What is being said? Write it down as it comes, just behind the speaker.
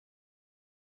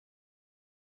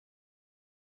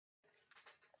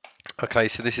Okay,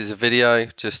 so this is a video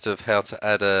just of how to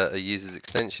add a user's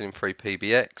extension in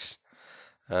FreePBX.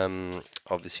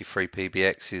 Obviously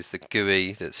FreePBX is the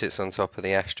GUI that sits on top of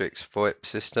the Asterisk VoIP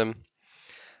system.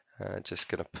 Just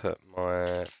going to put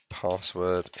my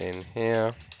password in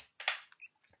here.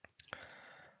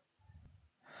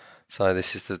 So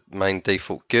this is the main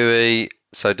default GUI.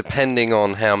 So depending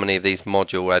on how many of these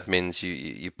module admins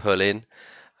you pull in,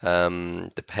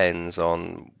 depends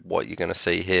on what you're going to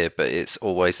see here, but it's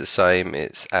always the same.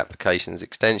 It's applications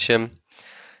extension,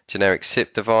 generic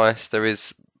SIP device. There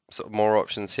is sort of more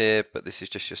options here, but this is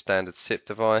just your standard SIP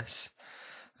device.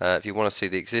 If you want to see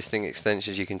the existing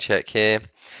extensions, you can check here,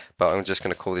 but I'm just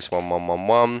going to call this one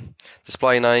 111.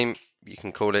 Display name, you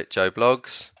can call it Joe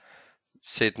Blogs.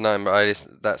 SID number,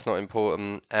 that's not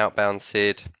important. Outbound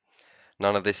SID,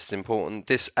 none of this is important.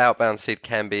 This outbound SID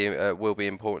can be, will be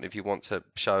important if you want to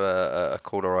show a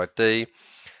caller ID.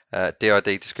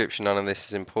 DID description, none of this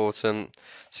is important.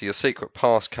 So your secret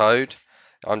passcode,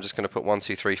 I'm just going to put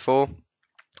 1234.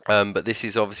 But this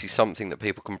is obviously something that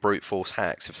people can brute force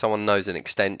hack. So if someone knows an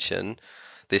extension,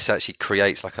 this actually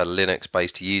creates like a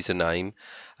Linux-based username.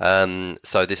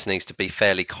 So this needs to be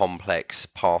fairly complex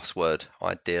password,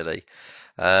 ideally.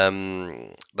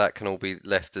 That can all be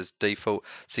left as default.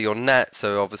 So your NAT,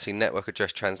 so obviously network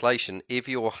address translation, if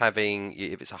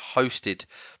it's a hosted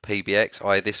PBX,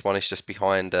 i.e. this one is just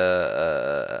behind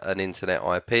an internet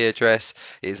IP address,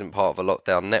 it isn't part of a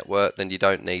lockdown network, then you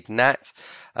don't need NAT.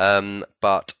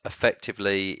 But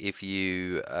effectively, if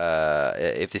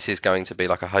this is going to be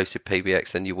like a hosted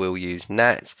PBX, then you will use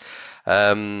NAT.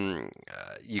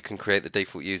 You can create the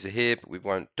default user here, but we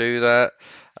won't do that.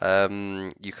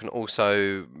 You can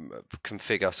also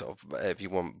configure sort of if you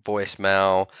want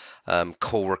voicemail,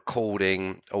 call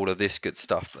recording, all of this good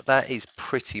stuff. But that is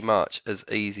pretty much as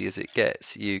easy as it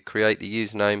gets. You create the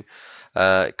username,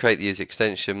 create the user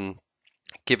extension,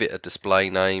 give it a display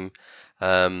name,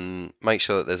 make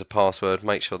sure that there's a password,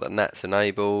 make sure that NAT's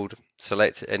enabled,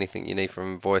 select anything you need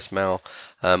from voicemail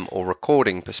or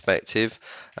recording perspective,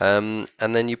 and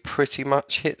then you pretty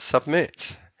much hit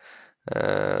submit.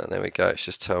 There we go. It's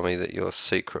just telling me that your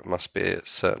secret must be a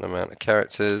certain amount of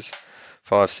characters,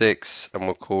 5, 6, and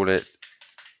we'll call it,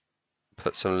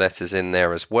 put some letters in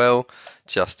there as well,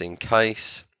 just in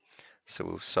case. So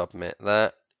we'll submit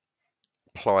that.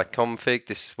 Apply config.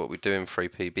 This is what we do in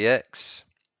FreePBX.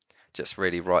 Just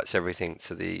really writes everything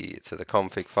to the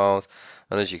config files,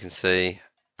 and as you can see,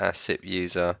 our SIP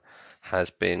user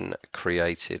has been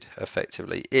created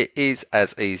effectively. It is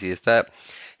as easy as that.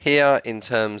 Here, in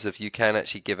terms of, you can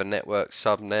actually give a network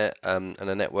subnet and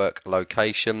a network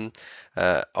location,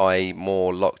 i.e.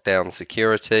 more lockdown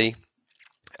security.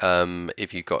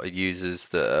 If you've got users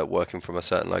that are working from a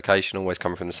certain location, always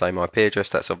coming from the same IP address,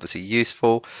 that's obviously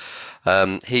useful.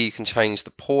 Here you can change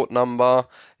the port number.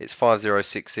 It's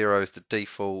 5060 is the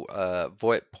default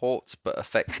VoIP port, but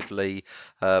effectively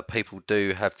people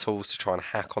do have tools to try and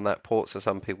hack on that port, so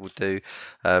some people do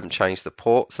change the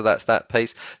port. So that's that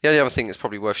piece. The only other thing that's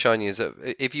probably worth showing you is that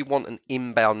if you want an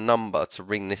inbound number to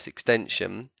ring this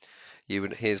extension,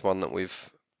 here's one that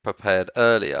we've prepared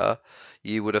earlier.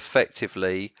 You would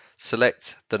effectively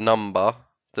select the number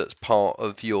that's part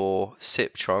of your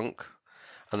SIP trunk,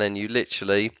 and then you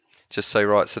literally just say,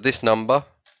 right, so this number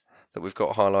that we've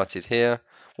got highlighted here,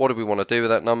 what do we want to do with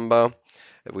that number?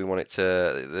 If we want it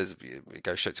to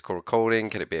go straight to call recording,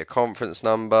 can it be a conference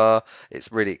number?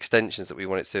 It's really extensions that we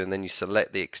want it to do, and then you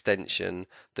select the extension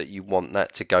that you want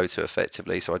that to go to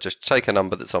effectively. So I just take a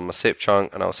number that's on my SIP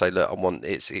trunk, and I'll say, look, I want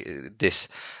this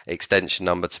extension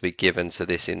number to be given to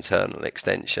this internal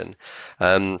extension.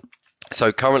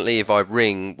 So currently, if I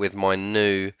ring with my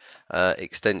new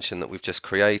extension that we've just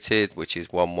created, which is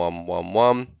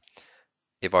 1111,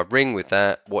 if I ring with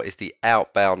that, what is the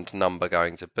outbound number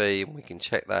going to be? We can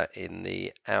check that in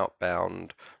the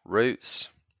outbound routes.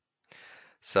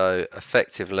 So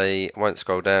effectively, I won't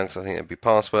scroll down because I think it'd be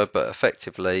password, but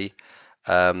effectively,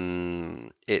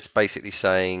 it's basically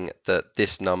saying that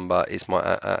this number is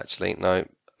my, actually, no,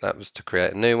 that was to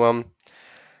create a new one.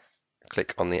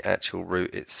 Click on the actual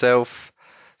route itself.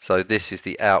 So this is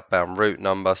the outbound route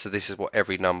number. So this is what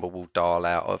every number will dial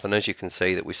out of. And as you can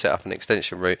see that we set up an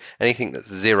extension route, anything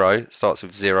that's 0, starts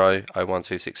with 0,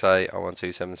 01268,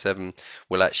 01277,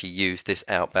 will actually use this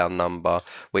outbound number,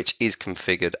 which is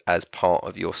configured as part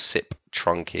of your SIP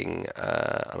trunking.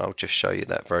 And I'll just show you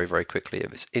that very, very quickly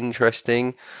if it's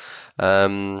interesting.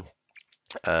 Where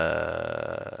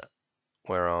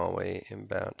are we?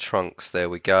 Inbound trunks. There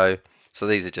we go. So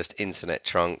these are just internet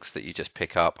trunks that you just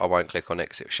pick up. I won't click on it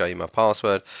 'cause it'll show you my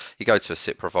password. You go to a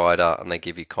SIP provider and they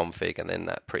give you config, and then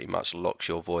that pretty much locks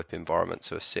your VoIP environment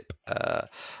to a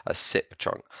SIP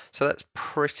trunk. So that's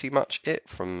pretty much it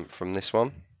from this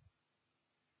one.